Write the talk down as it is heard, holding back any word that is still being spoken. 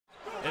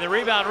And the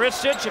rebound,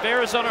 Ristich. If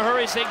Arizona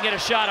hurries, they can get a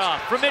shot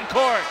off from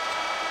midcourt.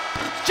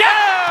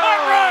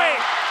 Jackson-Cartwright!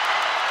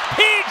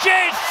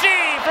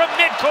 PJC from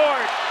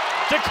midcourt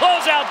to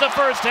close out the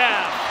first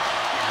half.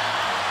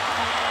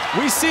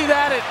 We see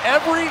that at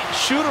every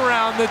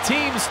shoot-around. The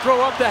teams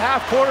throw up the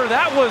half quarter.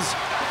 That was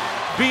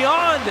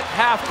beyond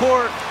half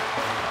court.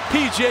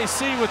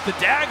 PJC with the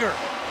dagger.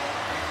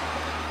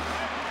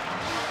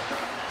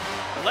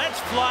 Let's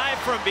fly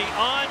from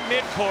beyond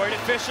midcourt.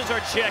 Officials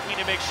are checking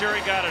to make sure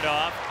he got it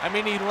off. I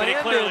mean, he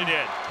clearly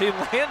did. He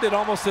landed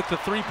almost at the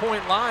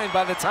three-point line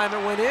by the time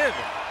it went in.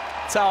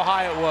 That's how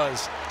high it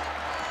was.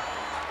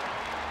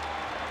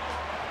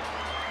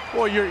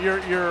 Well,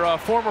 your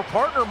former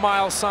partner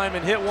Miles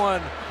Simon hit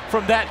one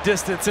from that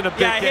distance in a big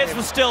game. Yeah, his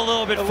was still a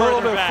little bit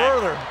further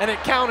back. And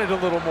it counted a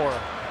little more.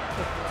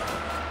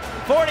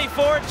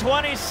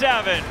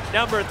 44-27,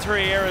 number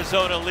 3,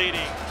 Arizona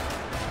leading.